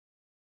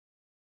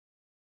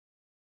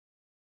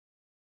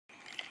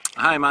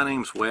Hi, my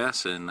name's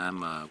Wes, and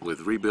I'm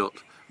with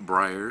Rebuilt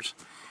Briars,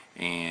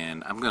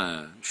 and I'm going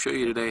to show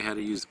you today how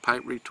to use the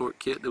pipe retort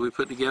kit that we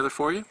put together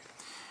for you.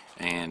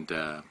 And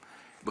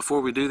before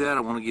we do that,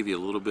 I want to give you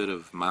a little bit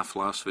of my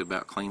philosophy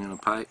about cleaning a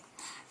pipe.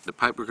 The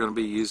pipe we're going to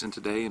be using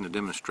today in the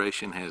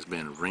demonstration has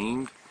been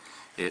reamed.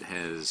 It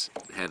has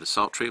had a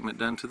salt treatment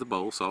done to the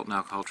bowl, salt and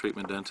alcohol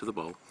treatment done to the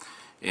bowl,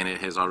 and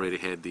it has already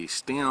had the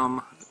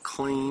stem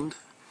cleaned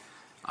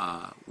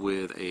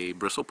with a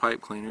bristle pipe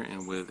cleaner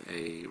and with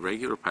a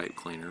regular pipe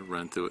cleaner,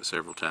 run through it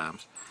several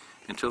times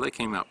until they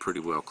came out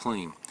pretty well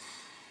clean.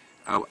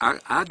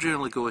 I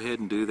generally go ahead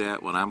and do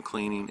that when I'm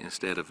cleaning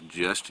instead of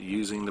just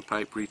using the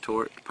pipe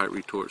retort. The pipe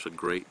retort's a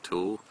great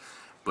tool,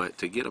 but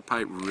to get a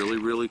pipe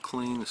really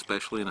clean,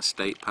 especially an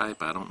estate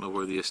pipe, I don't know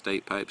where the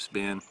estate pipe's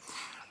been,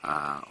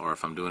 or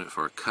if I'm doing it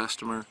for a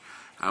customer,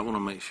 I want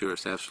to make sure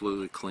it's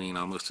absolutely clean,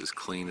 almost as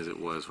clean as it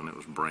was when it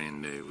was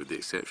brand new, with the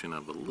exception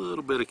of a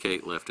little bit of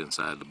cake left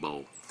inside the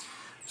bowl.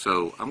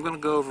 So I'm going to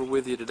go over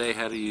with you today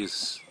how to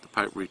use the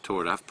pipe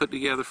retort I've put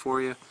together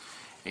for you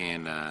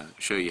and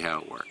show you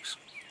how it works.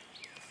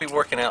 I'll be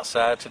working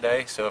outside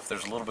today, so if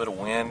there's a little bit of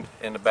wind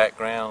in the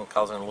background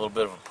causing a little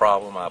bit of a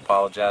problem, I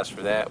apologize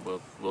for that.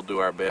 We'll do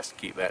our best to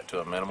keep that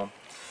to a minimum.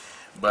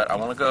 But I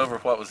want to go over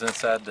what was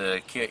inside the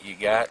kit you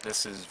got.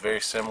 This is very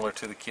similar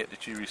to the kit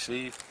that you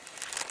received.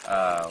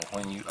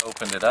 When you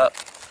opened it up,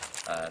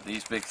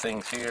 these big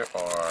things here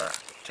are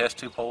test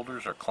tube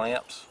holders or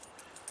clamps.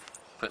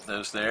 Put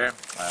those there.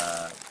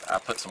 I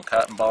put some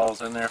cotton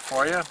balls in there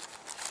for you.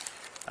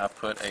 I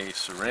put a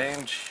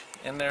syringe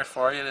in there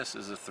for you. This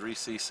is a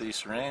 3cc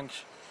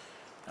syringe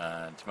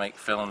to make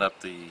filling up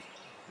the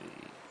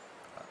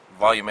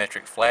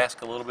volumetric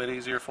flask a little bit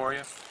easier for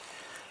you.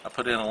 I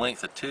put in a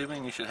length of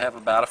tubing. You should have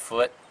about a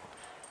foot.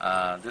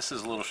 This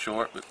is a little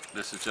short, but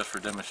this is just for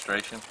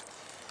demonstration.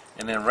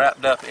 And then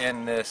wrapped up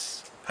in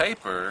this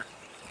paper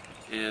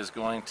is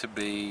going to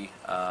be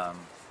the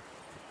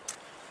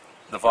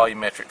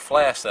volumetric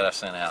flask that I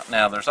sent out.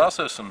 Now there's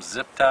also some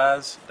zip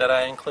ties that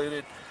I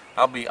included.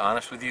 I'll be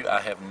honest with you,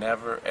 I have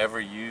never ever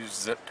used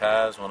zip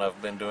ties when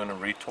I've been doing a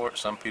retort.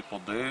 Some people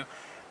do.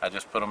 I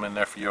just put them in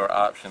there for your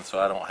option, so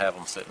I don't have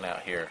them sitting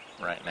out here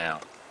right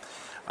now.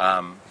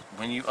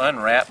 When you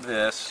unwrap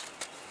this,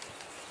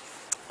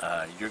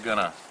 you're going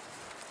to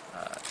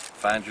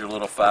find your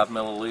little 5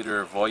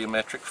 milliliter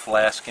volumetric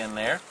flask in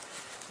there,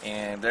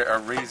 and there are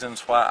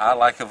reasons why I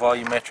like a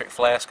volumetric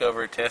flask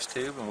over a test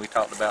tube, and we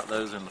talked about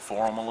those in the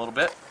forum a little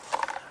bit.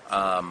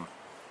 I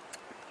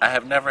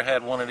have never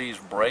had one of these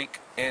break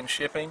in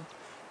shipping.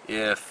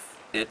 If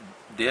it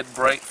did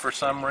break for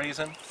some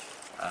reason,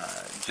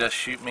 just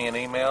shoot me an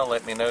email,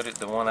 let me know that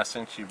the one I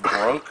sent you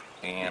broke,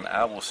 and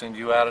I will send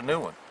you out a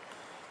new one.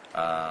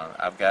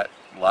 I've got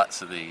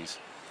lots of these.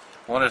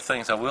 One of the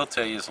things I will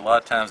tell you is a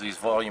lot of times these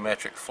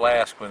volumetric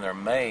flasks, when they're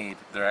made,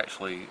 they're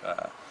actually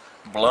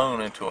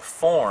blown into a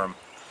form,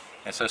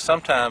 and so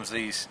sometimes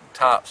these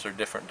tops are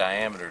different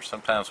diameters.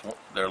 Sometimes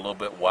they're a little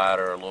bit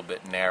wider or a little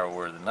bit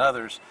narrower than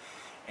others,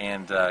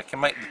 and can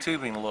make the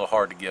tubing a little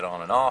hard to get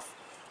on and off,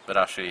 but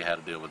I'll show you how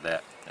to deal with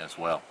that as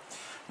well.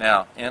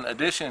 Now, in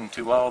addition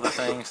to all the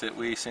things that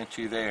we sent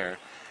you there,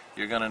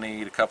 you're going to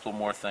need a couple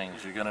more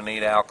things. You're going to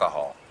need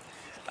alcohol.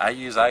 I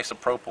use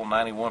isopropyl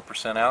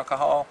 91%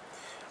 alcohol.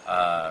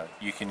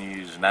 You can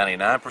use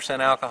 99%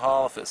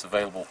 alcohol if it's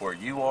available where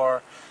you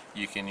are.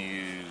 You can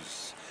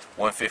use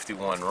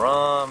 151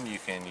 rum. You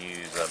can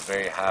use a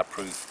very high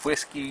proof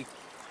whiskey.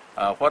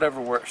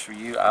 Whatever works for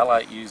you. I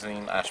like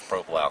using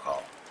isopropyl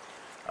alcohol.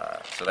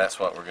 So that's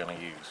what we're going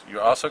to use.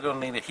 You're also going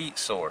to need a heat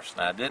source.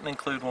 Now, I didn't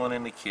include one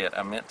in the kit.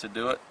 I meant to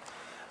do it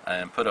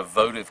and put a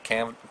votive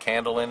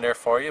candle in there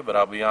for you, but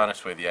I'll be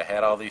honest with you. I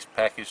had all these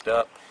packaged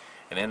up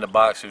and in the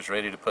boxes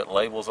ready to put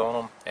labels on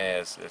them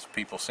as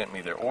people sent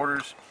me their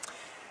orders.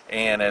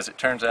 And as it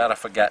turns out, I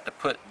forgot to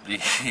put the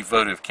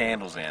votive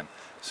candles in.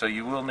 So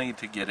you will need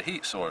to get a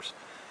heat source.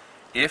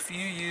 If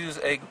you use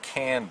a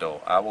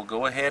candle, I will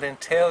go ahead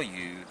and tell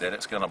you that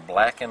it's going to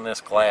blacken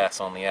this glass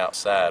on the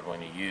outside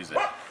when you use it.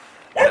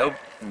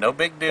 No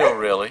big deal,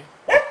 really.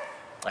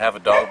 I have a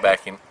dog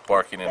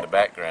barking in the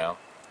background.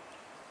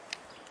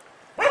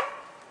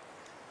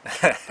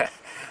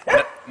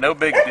 No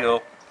big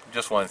deal.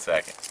 Just 1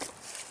 second.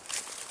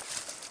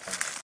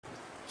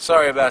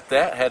 Sorry about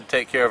that. I had to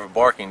take care of a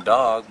barking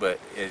dog, but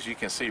as you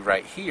can see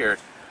right here,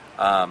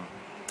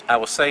 I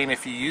was saying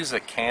if you use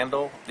a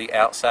candle, the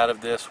outside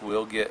of this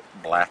will get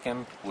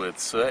blackened with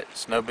soot.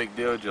 It's no big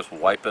deal, just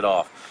wipe it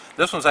off.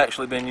 This one's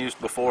actually been used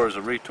before as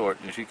a retort,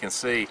 and as you can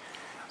see,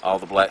 all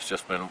the black's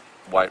just been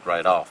wiped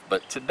right off.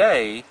 But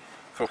today,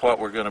 for what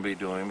we're going to be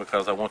doing,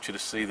 because I want you to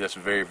see this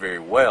very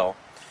well,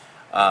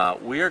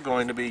 we are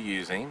going to be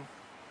using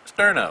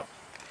Sterno.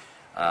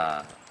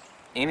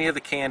 Any of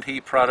the canned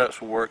heat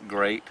products will work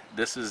great.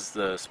 This is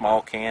the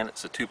small can.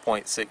 It's a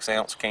 2.6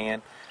 ounce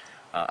can.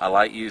 I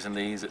like using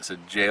these. It's a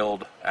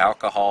gelled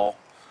alcohol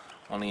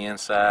on the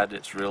inside.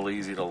 It's real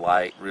easy to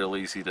light, real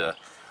easy to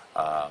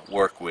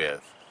work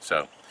with.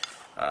 So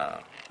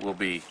we'll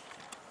be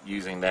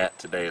using that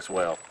today as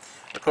well.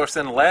 Of course,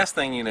 then the last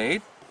thing you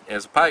need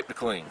as a pipe to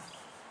clean.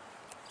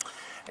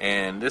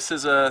 And this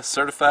is a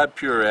certified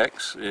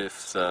Purex.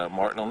 It's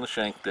marked on the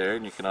shank there,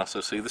 and you can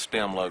also see the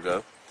stem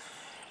logo.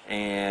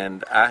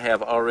 And I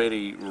have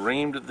already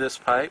reamed this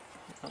pipe.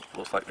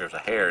 Looks like there's a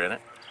hair in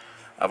it.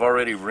 I've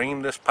already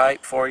reamed this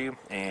pipe for you,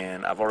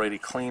 and I've already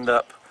cleaned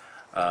up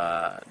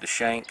the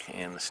shank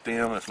and the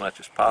stem as much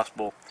as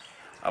possible.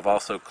 I've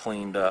also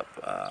cleaned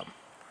up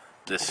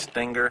this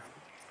stinger.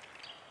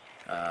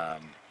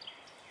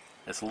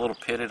 It's a little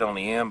pitted on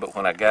the end, but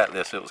when I got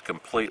this it was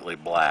completely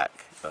black.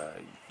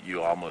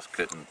 You almost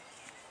couldn't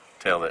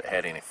tell that it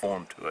had any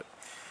form to it.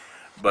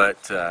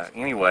 But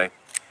anyway,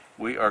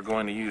 we are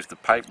going to use the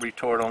pipe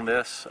retort on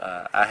this.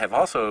 I have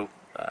also,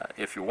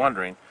 if you're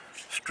wondering,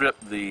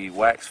 stripped the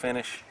wax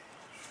finish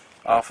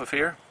off of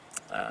here,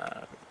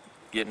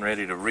 getting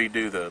ready to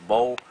redo the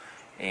bowl.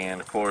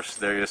 And of course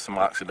there is some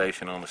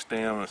oxidation on the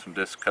stem and some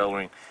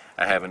discoloring.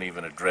 I haven't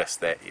even addressed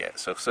that yet.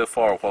 So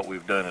far what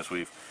we've done is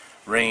we've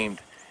reamed,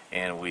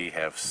 and we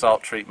have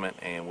salt treatment,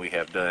 and we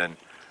have done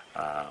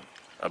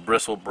a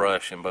bristle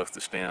brush in both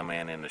the stem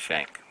and in the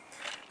shank.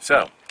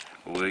 So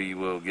we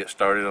will get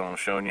started on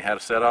showing you how to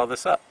set all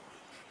this up.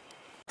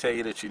 Tell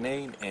you that you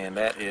need, and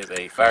that is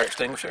a fire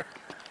extinguisher.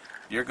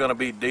 You're going to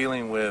be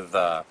dealing with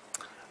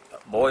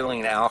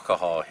boiling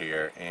alcohol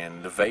here,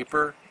 and the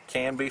vapor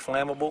can be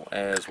flammable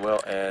as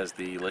well as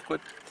the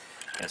liquid.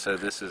 And so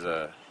this is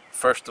a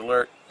First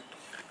Alert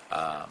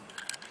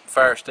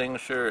fire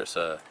extinguisher. It's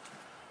a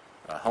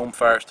home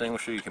fire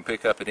extinguisher you can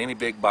pick up at any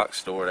big box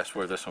store. That's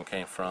where this one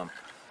came from,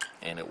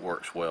 and it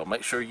works well.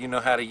 Make sure you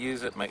know how to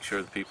use it. Make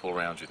sure the people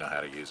around you know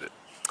how to use it.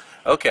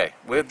 Okay,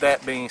 with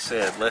that being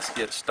said, let's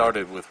get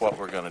started with what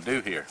we're going to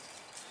do here.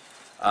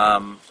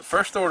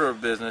 First order of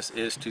business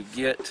is to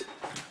get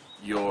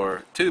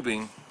your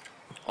tubing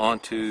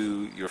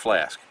onto your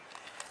flask.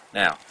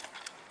 Now,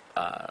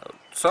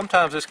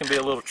 sometimes this can be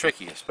a little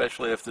tricky,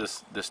 especially if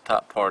this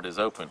top part is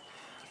open.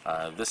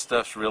 This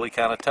stuff's really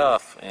kind of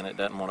tough and it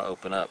doesn't want to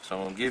open up, so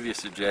I'm going to give you a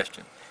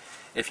suggestion.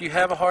 If you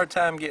have a hard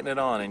time getting it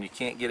on and you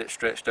can't get it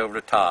stretched over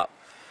the top,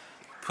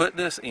 put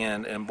this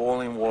in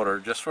boiling water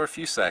just for a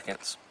few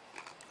seconds.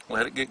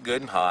 Let it get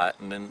good and hot,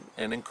 and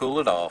then cool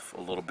it off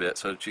a little bit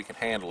so that you can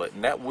handle it,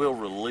 and that will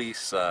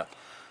release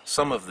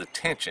some of the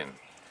tension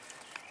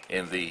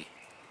in the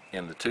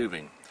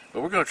tubing.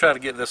 But we're going to try to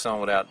get this on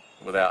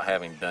without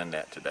having done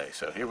that today.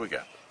 So here we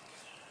go.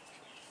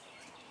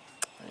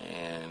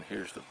 And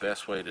here's the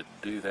best way to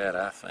do that,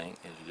 I think,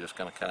 is you're just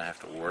going to kind of have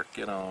to work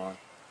it on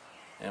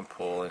and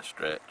pull and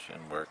stretch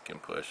and work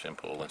and push and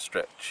pull and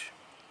stretch.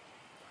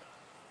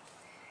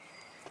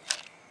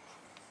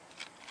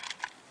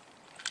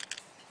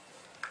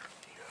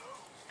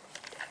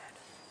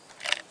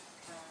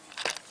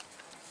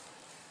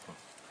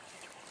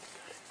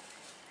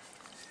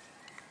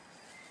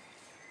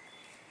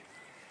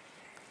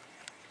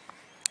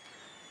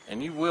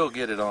 And you will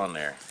get it on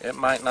there. It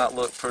might not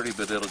look pretty,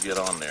 but it'll get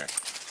on there.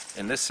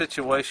 In this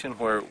situation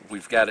where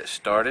we've got it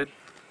started,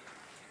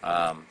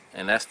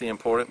 and that's the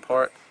important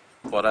part,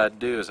 what I'd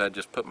do is I'd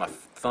just put my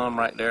thumb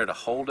right there to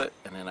hold it,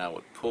 and then I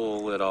would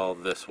pull it all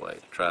this way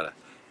to try to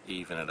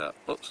even it up.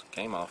 Oops,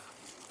 came off.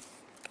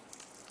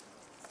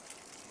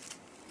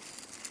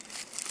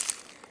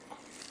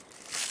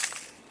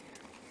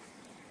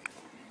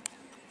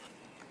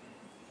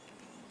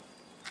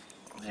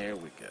 There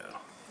we go.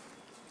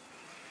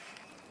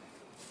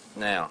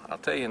 Now, I'll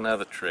tell you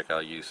another trick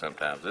I'll use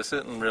sometimes. This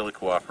isn't really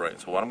cooperating,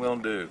 so what I'm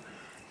going to do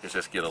is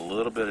just get a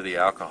little bit of the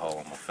alcohol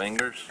on my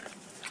fingers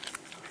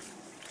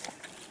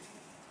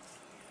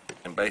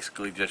and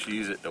basically just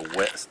use it to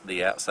wet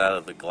the outside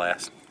of the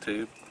glass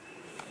tube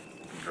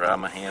and dry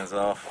my hands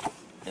off.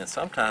 And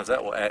sometimes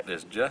that will act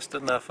as just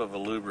enough of a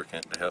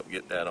lubricant to help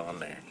get that on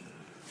there.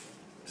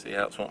 See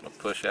how it's wanting to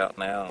push out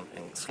now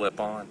and slip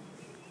on?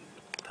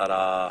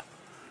 Ta-da!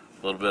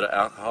 A little bit of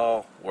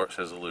alcohol works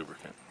as a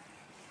lubricant.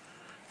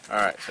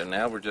 Alright, so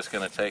now we're just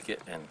going to take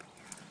it and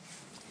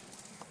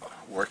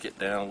work it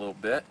down a little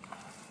bit.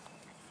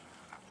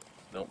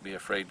 Don't be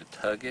afraid to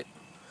tug it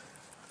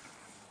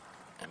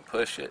and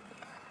push it.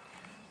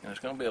 And there's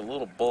going to be a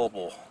little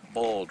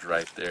bulge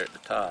right there at the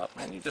top,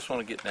 and you just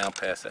want to get down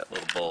past that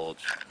little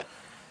bulge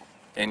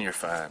and you're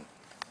fine.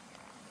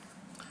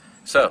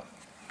 So,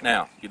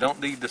 now, you don't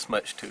need this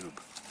much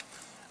tube.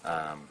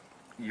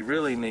 You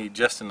really need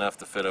just enough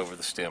to fit over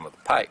the stem of the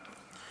pipe.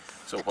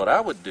 So what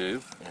I would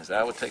do is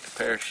I would take a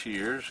pair of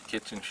shears,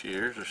 kitchen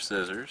shears or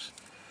scissors,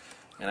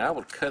 and I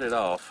would cut it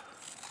off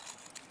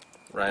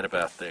right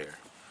about there.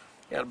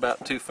 You got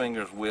about 2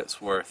 fingers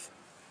width's worth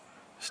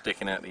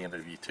sticking out the end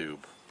of your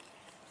tube.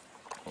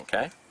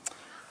 Okay?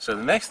 So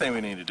the next thing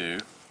we need to do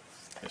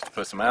is to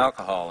put some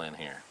alcohol in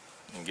here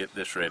and get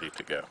this ready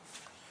to go.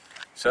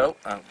 So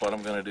what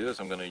I'm going to do is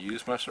I'm going to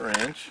use my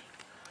syringe,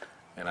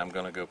 and I'm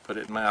going to go put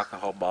it in my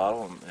alcohol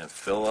bottle and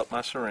fill up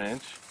my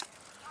syringe.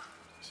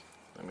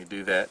 Let me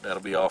do that.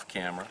 That'll be off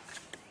camera.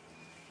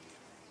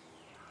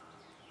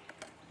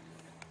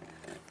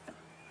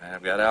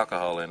 I've got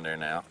alcohol in there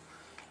now.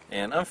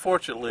 And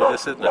unfortunately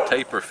this isn't a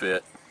taper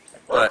fit,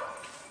 but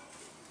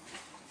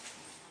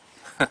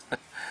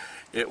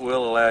it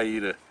will allow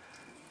you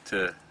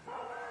to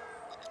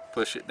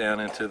push it down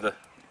into the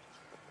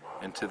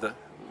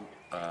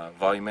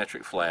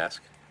volumetric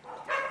flask.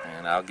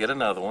 And I'll get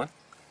another one.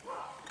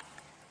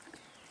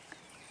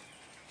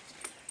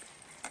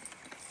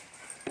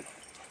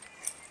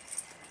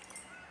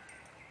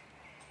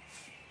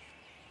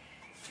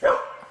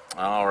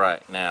 All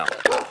right, now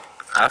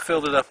I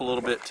filled it up a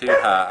little bit too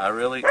high. I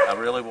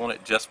really want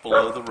it just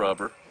below the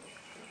rubber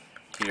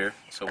here.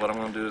 So what I'm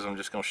going to do is I'm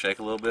just going to shake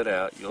a little bit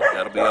out.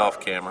 That'll be off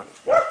camera.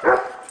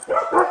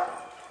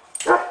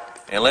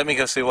 And let me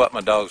go see what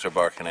my dogs are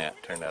barking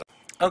at. Turned out.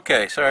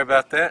 Okay, sorry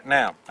about that.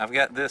 Now I've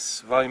got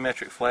this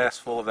volumetric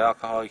flask full of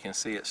alcohol. You can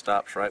see it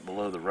stops right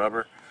below the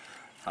rubber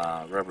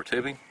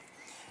tubing.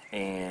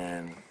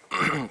 And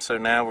so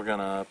now we're going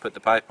to put the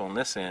pipe on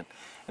this end.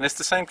 And it's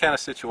the same kind of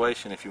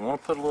situation. If you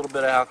want to put a little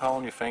bit of alcohol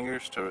on your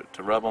fingers to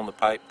rub on the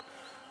pipe,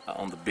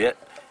 on the bit,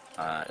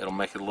 it'll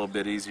make it a little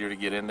bit easier to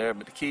get in there.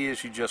 But the key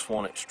is you just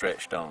want it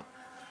stretched on.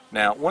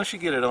 Now, once you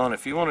get it on,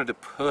 if you wanted to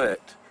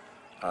put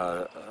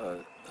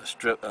a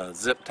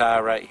zip tie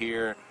right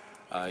here,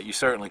 you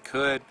certainly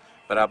could.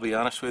 But I'll be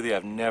honest with you,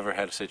 I've never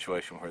had a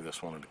situation where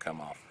this wanted to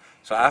come off.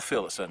 So I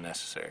feel it's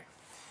unnecessary.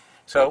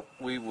 So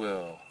we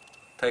will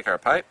take our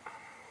pipe,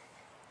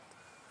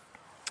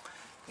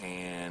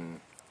 and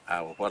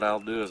what I'll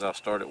do is I'll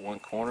start at one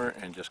corner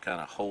and just kind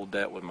of hold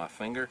that with my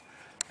finger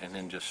and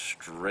then just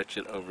stretch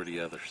it over the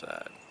other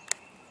side.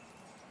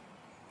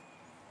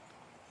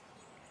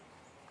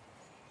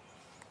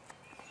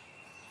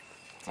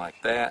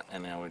 Like that,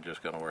 and then we're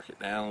just going to work it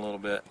down a little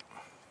bit.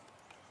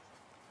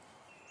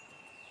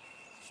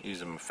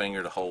 Using my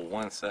finger to hold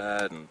one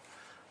side and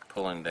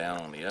pulling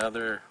down on the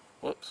other.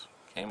 Whoops,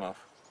 came off.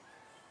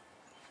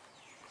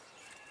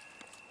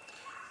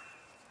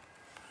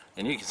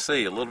 And you can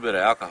see a little bit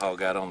of alcohol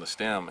got on the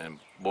stem, and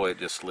boy, it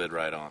just slid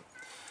right on.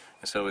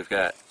 And so we've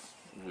got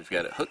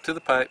it hooked to the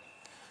pipe.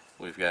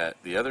 We've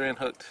got the other end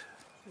hooked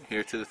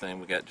here to the thing.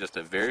 We've got just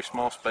a very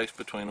small space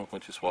between them,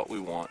 which is what we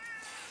want.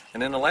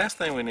 And then the last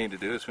thing we need to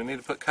do is we need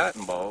to put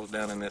cotton balls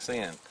down in this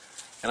end.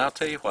 And I'll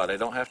tell you what, they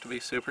don't have to be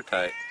super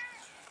tight.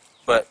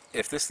 But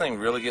if this thing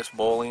really gets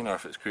boiling, or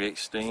if it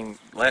creates steam,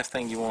 last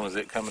thing you want is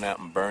it coming out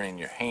and burning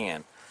your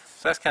hand.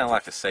 So that's kind of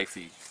like a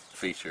safety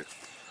feature.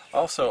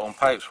 Also, on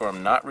pipes where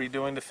I'm not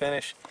redoing the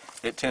finish,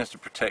 it tends to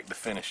protect the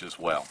finish as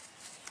well.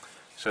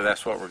 So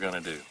that's what we're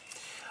going to do.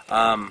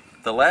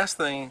 The last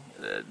thing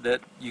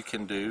that you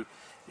can do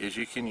is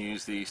you can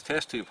use these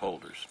test tube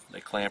holders.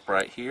 They clamp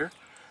right here.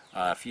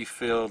 If you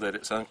feel that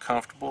it's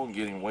uncomfortable and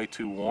getting way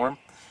too warm,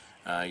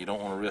 you don't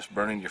want to risk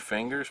burning your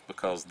fingers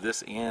because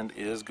this end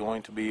is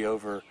going to be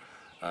over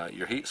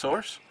your heat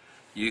source.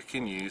 You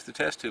can use the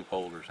test tube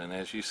holders, and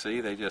as you see,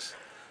 they just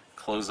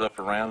close up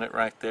around it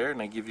right there, and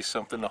they give you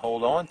something to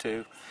hold on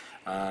to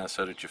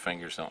so that your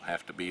fingers don't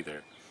have to be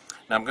there.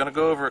 Now I'm going to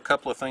go over a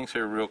couple of things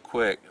here real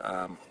quick.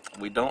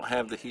 We don't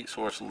have the heat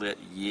source lit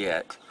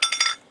yet,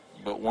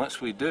 but once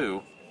we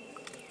do,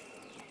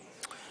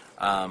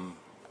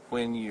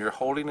 when you're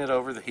holding it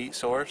over the heat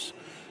source,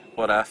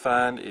 what I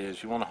find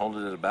is you want to hold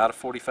it at about a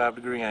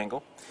 45-degree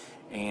angle,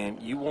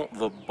 and you want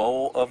the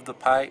bowl of the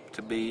pipe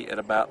to be at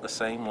about the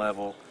same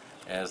level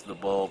as the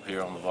bulb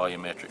here on the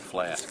volumetric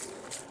flask.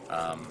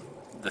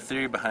 The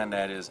theory behind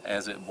that is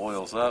as it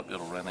boils up,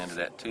 it'll run into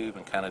that tube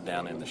and kind of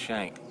down in the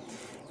shank.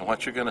 And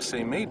what you're going to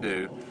see me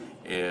do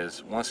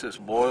is once it's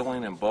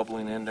boiling and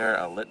bubbling in there,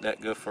 I'll let that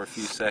go for a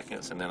few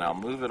seconds, and then I'll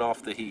move it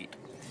off the heat.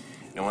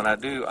 And when I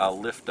do, I'll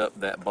lift up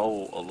that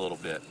bowl a little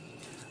bit.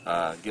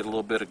 Get a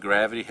little bit of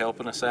gravity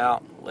helping us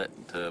out,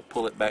 to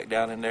pull it back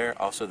down in there.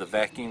 Also, the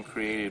vacuum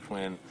created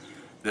when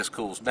this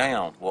cools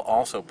down will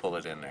also pull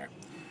it in there.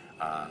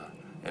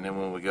 And then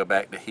when we go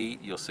back to heat,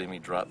 you'll see me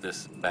drop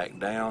this back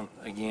down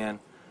again.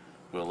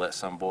 We'll let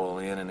some boil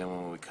in, and then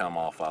when we come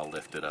off, I'll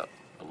lift it up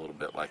a little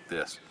bit like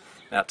this.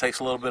 Now, it takes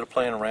a little bit of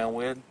playing around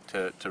with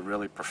to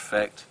really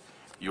perfect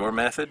your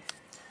method.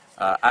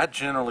 I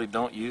generally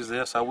don't use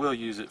this. I will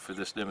use it for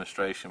this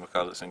demonstration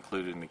because it's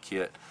included in the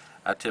kit.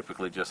 I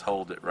typically just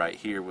hold it right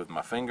here with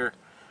my finger,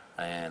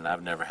 and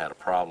I've never had a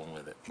problem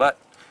with it. But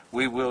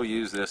we will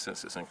use this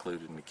since it's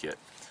included in the kit.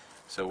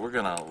 So we're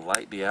going to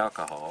light the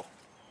alcohol.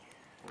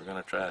 We're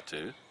going to try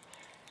to.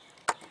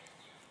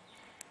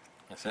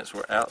 And since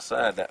we're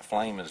outside, that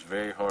flame is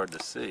very hard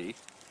to see.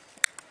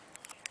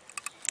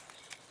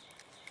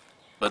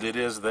 But it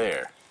is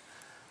there.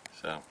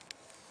 So,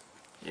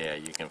 yeah,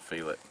 you can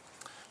feel it.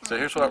 So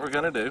here's what we're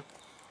going to do.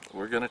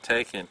 We're going to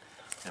take and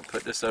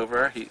put this over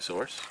our heat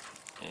source,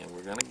 and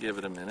we're going to give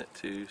it a minute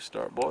to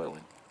start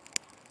boiling.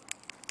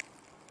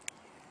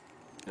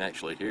 And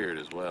actually hear it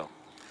as well.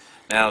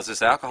 Now, as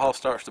this alcohol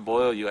starts to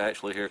boil, you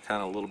actually hear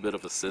kind of a little bit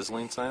of a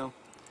sizzling sound,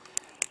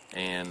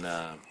 and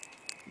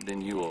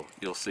then you'll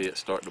see it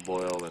start to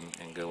boil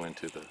and go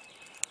into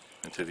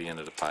the end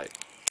of the pipe.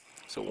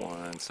 So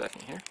 1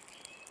 second here.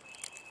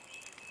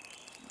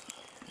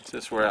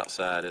 Since we're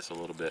outside, it's a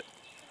little bit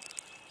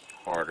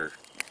harder.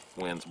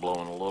 Wind's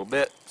blowing a little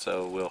bit,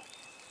 so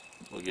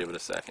we'll give it a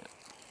second.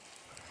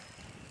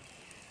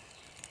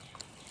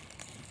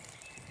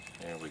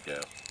 There we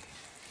go.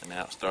 And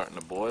now it's starting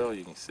to boil.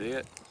 You can see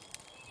it.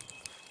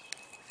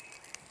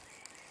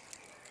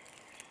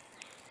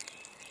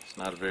 It's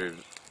not a very,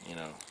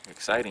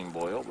 exciting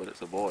boil, but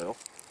it's a boil.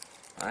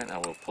 Alright,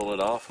 now we'll pull it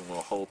off and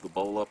we'll hold the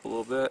bowl up a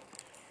little bit.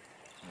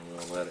 And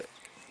we'll let it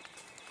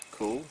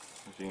cool.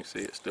 As you can see,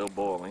 it's still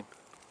boiling.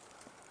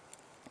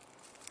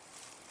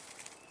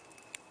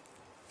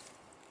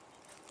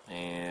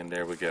 And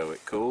there we go.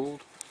 It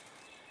cooled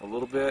a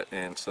little bit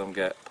and some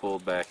got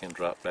pulled back and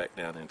dropped back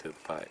down into the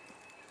pipe.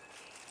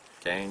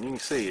 Okay, and you can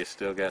see it's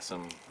still got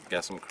some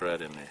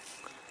crud in there.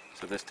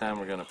 So this time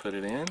we're going to put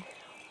it in.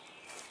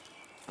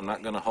 I'm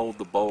not going to hold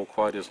the bowl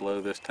quite as low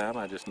this time.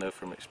 I just know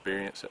from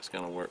experience that's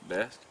going to work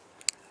best.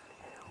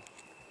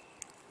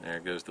 There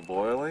goes the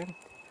boiling.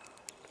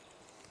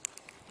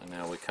 And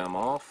now we come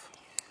off.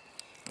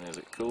 And as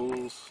it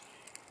cools,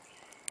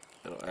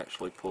 it'll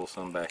actually pull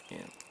some back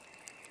in.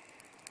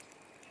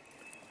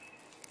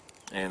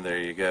 And there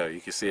you go. You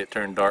can see it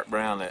turned dark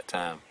brown that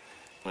time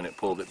when it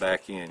pulled it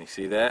back in. You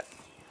see that?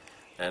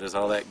 That is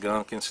all that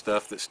gunk and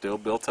stuff that's still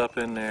built up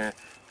in there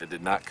that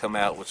did not come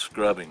out with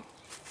scrubbing.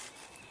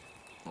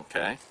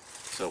 Okay,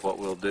 so what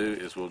we'll do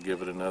is we'll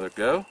give it another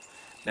go.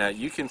 Now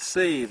you can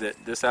see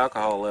that this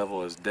alcohol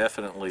level is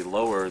definitely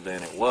lower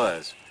than it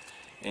was.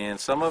 And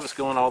some of it's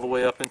going all the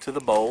way up into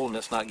the bowl and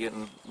it's not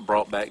getting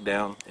brought back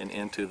down and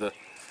into the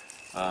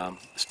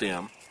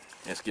stem.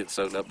 It's getting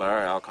soaked up by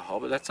our alcohol,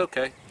 but that's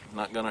okay.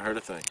 Not going to hurt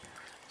a thing.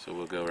 So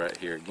we'll go right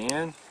here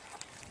again.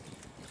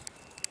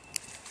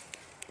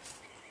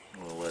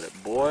 We'll let it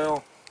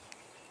boil.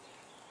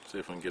 See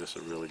if we can get us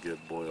a really good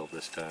boil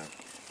this time.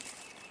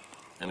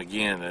 And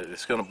again,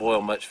 it's going to boil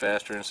much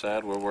faster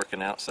inside. We're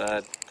working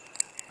outside.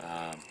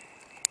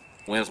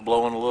 Wind's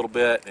blowing a little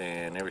bit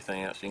and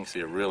everything else. You can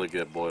see a really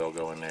good boil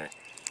going there.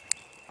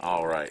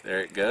 Alright,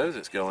 there it goes.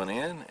 It's going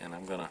in and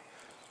I'm going to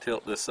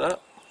tilt this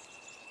up.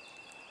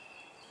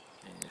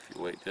 And if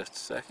you wait just a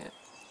second,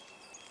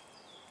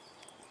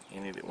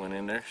 any that went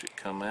in there should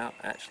come out.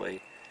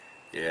 Actually,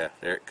 yeah,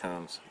 there it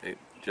comes. It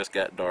just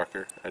got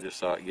darker. I just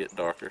saw it get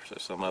darker, so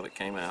some of it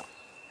came out.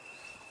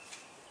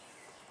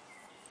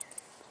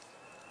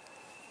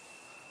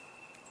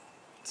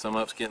 Some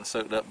of it's getting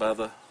soaked up by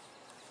the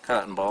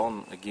cotton ball,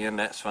 and again,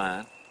 that's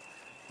fine.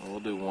 And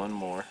we'll do one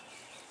more.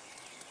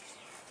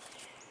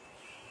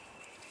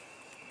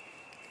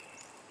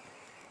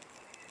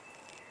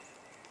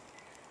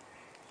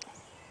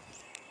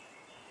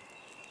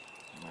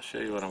 And I'll show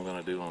you what I'm going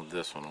to do on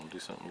this one. I'm going to do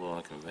something a little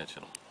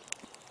unconventional.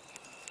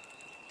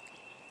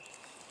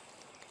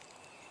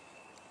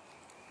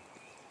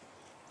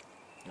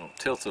 I'm going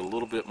to tilt it a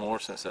little bit more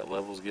since that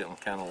level's getting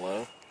kind of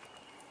low.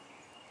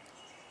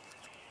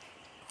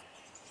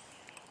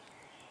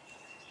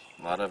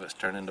 A lot of it's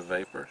turning to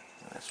vapor.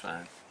 That's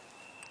fine.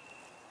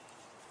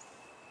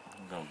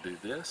 I'm going to do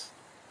this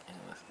and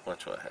let's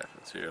watch what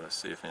happens here. Let's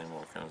see if any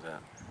more comes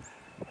out.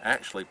 I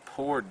actually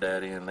poured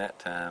that in that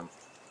time,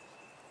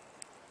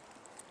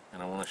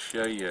 and I want to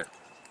show you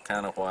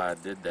kind of why I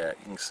did that.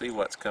 You can see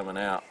what's coming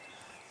out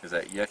is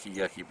that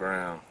yucky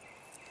brown,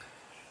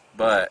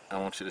 but I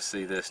want you to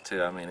see this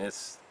too. I mean,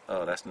 it's,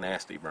 oh, that's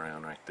nasty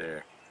brown right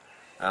there.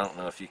 I don't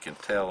know if you can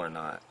tell or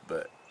not,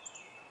 but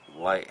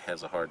light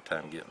has a hard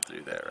time getting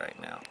through that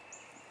right now.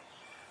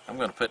 I'm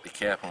going to put the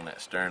cap on that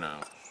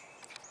sterno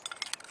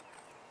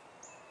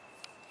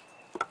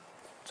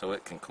so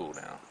it can cool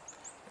down.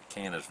 The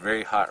can is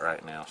very hot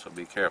right now, so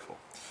be careful.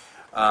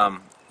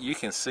 You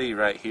can see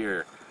right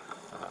here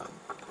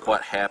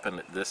what happened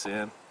at this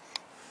end.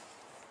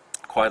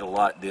 Quite a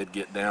lot did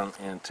get down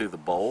into the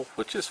bowl,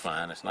 which is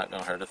fine. It's not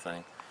going to hurt a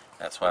thing.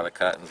 That's why the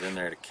cotton's in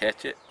there to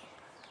catch it.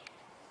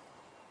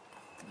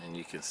 And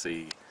you can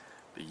see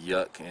the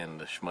yuck and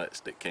the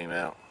schmutz that came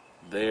out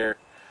there.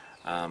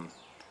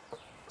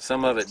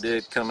 Some of it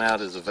did come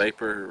out as a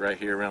vapor right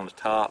here around the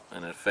top,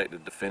 and it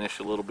affected the finish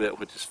a little bit,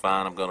 which is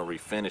fine. I'm going to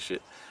refinish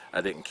it.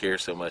 I didn't care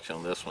so much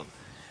on this one.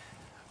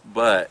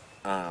 But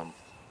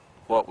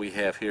what we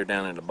have here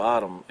down in the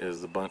bottom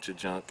is a bunch of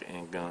junk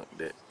and gunk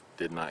that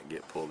did not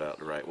get pulled out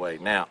the right way.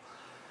 Now,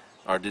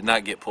 or did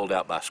not get pulled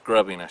out by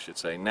scrubbing, I should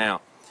say.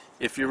 Now,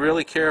 if you're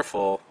really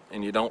careful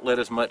and you don't let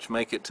as much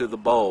make it to the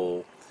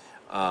bowl,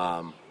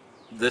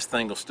 this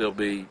thing will still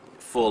be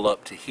full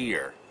up to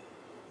here.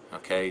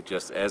 Okay,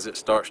 just as it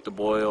starts to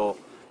boil,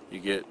 you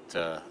get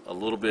a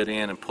little bit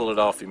in and pull it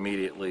off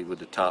immediately with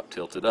the top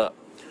tilted up.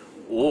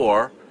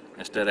 Or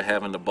instead of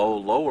having the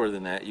bowl lower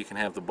than that, you can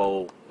have the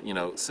bowl,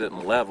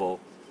 sitting level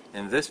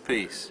and this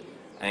piece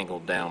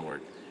angled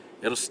downward.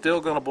 It'll still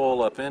going to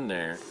boil up in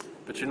there,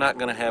 but you're not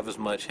going to have as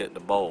much hit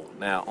the bowl.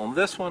 Now on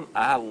this one,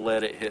 I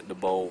let it hit the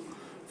bowl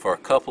for a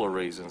couple of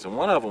reasons, and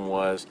one of them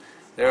was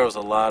there was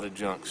a lot of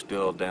junk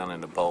still down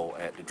in the bowl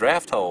at the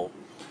draft hole,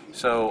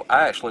 so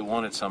I actually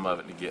wanted some of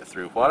it to get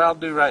through. What I'll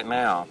do right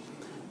now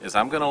is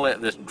I'm going to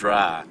let this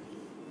dry,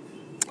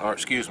 or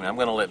excuse me, I'm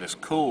going to let this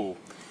cool,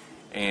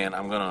 and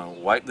I'm going to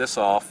wipe this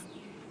off.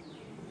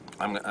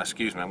 I'm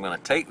going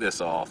to take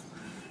this off,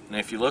 and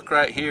if you look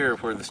right here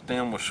where the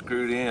stem was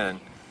screwed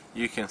in,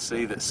 you can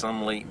see that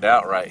some leaked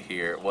out right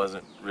here. It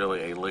wasn't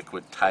really a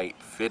liquid tight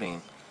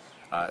fitting.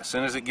 As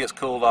soon as it gets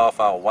cooled off,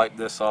 I'll wipe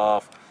this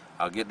off.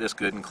 I'll get this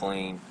good and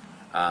clean.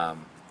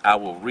 I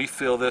will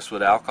refill this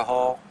with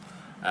alcohol,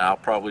 and I'll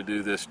probably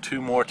do this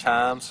 2 more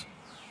times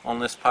on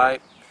this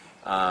pipe.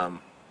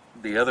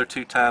 The other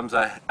 2 times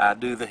I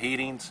do the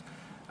heatings,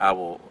 I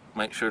will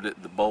make sure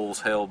that the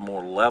bowl's held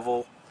more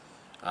level,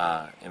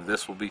 and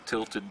this will be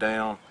tilted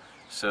down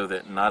so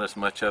that not as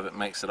much of it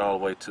makes it all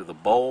the way to the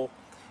bowl.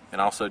 And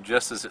also,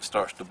 just as it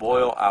starts to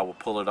boil, I will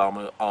pull it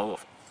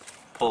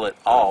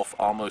off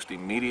almost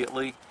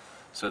immediately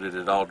so that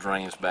it all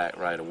drains back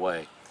right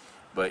away.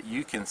 But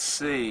you can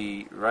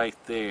see right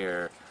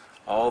there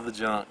all the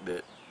junk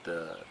that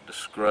the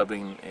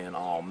scrubbing and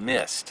all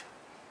missed,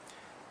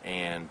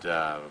 and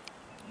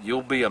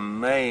you'll be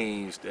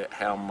amazed at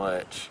how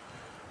much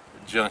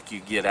junk you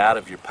get out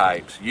of your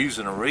pipes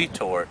using a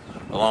retort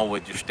along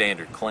with your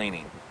standard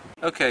cleaning.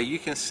 Okay, you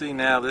can see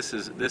now this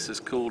is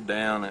cooled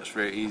down. It's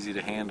very easy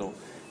to handle.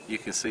 You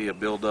can see a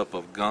buildup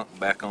of gunk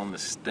back on the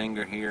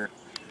stinger here.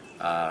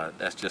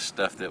 That's just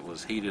stuff that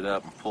was heated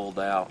up and pulled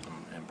out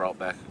and brought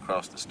back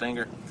across the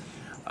stinger.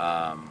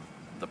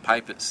 The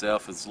pipe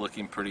itself is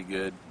looking pretty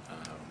good.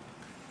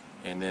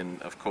 And then,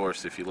 of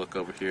course, if you look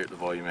over here at the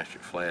volumetric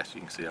flash,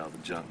 you can see all the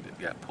junk that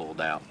got pulled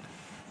out.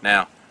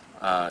 Now,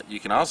 you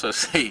can also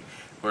see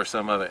where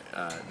some of it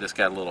just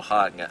got a little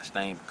hot and got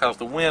stained because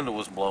the wind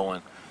was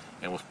blowing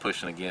and was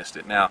pushing against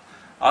it. Now,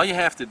 all you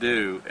have to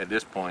do at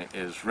this point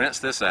is rinse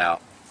this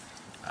out,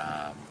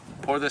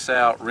 pour this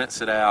out,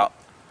 rinse it out,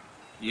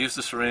 use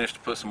the syringe to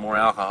put some more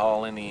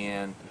alcohol in the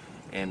end,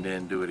 and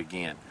then do it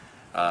again.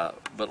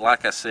 But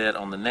like I said,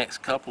 on the next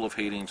couple of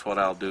heatings, what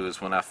I'll do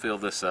is when I fill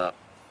this up,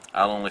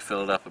 I'll only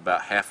fill it up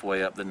about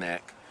halfway up the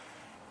neck,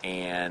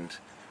 and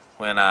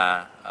when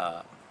I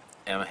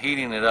am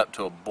heating it up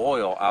to a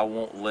boil, I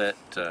won't let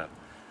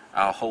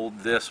I'll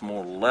hold this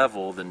more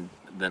level than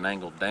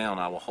angled down.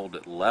 I will hold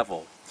it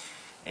level,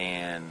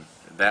 and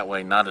that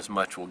way not as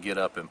much will get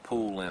up and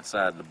pool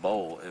inside the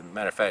bowl. As a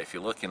matter of fact, if you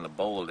look in the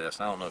bowl of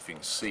this, I don't know if you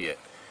can see it,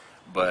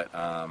 but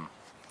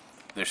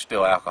there's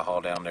still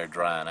alcohol down there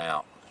drying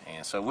out,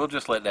 and so we'll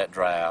just let that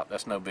dry out.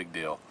 That's no big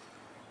deal.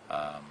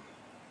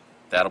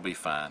 That'll be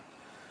fine.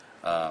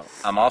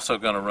 I'm also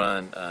going to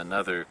run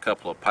another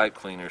couple of pipe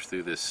cleaners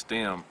through this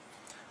stem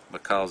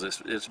because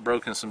it's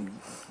broken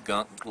some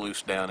gunk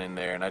loose down in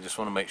there, and I just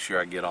want to make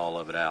sure I get all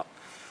of it out.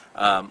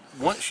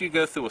 Once you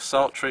go through a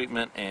salt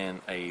treatment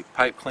and a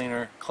pipe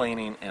cleaner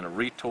cleaning and a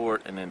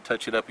retort and then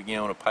touch it up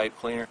again with a pipe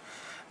cleaner,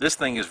 this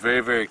thing is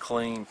very, very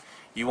clean.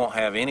 You won't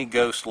have any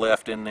ghosts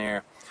left in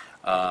there.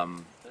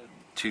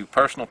 To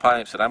personal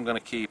pipes that I'm going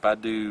to keep, I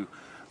do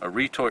a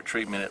retort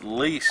treatment at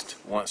least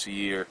once a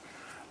year.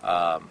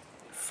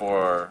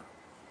 For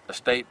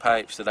estate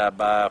pipes that I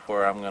buy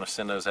where I'm going to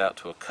send those out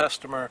to a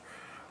customer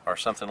or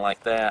something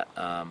like that,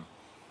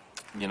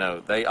 you know,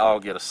 they all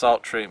get a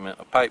salt treatment,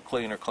 a pipe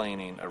cleaner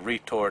cleaning, a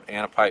retort,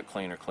 and a pipe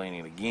cleaner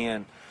cleaning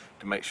again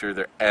to make sure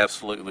they're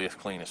absolutely as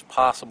clean as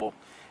possible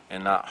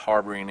and not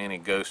harboring any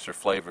ghosts or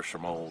flavors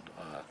from old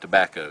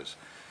tobaccos.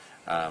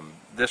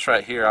 This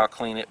right here, I'll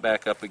clean it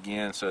back up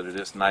again so that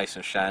it's nice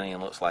and shiny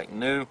and looks like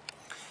new,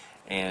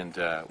 and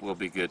we'll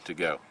be good to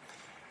go.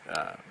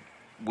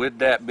 With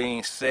that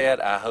being said,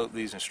 I hope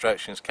these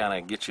instructions kind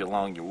of get you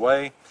along your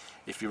way.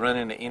 If you run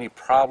into any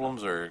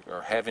problems or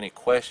have any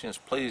questions,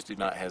 please do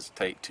not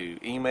hesitate to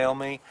email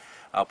me.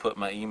 I'll put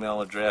my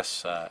email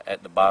address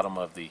at the bottom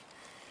of the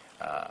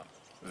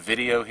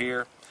video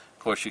here. Of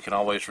course, you can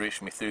always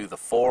reach me through the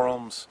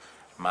forums.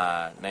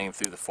 My name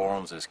through the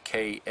forums is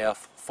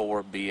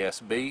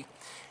KF4BSB.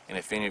 And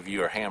if any of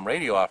you are ham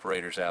radio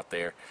operators out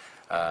there,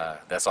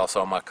 that's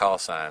also my call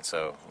sign,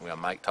 so I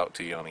might talk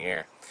to you on the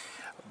air.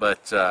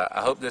 But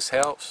I hope this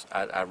helps.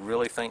 I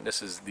really think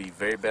this is the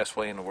very best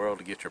way in the world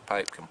to get your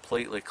pipe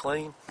completely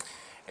clean.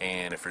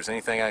 And if there's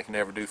anything I can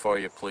ever do for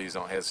you, please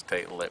don't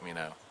hesitate to let me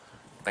know.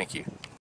 Thank you.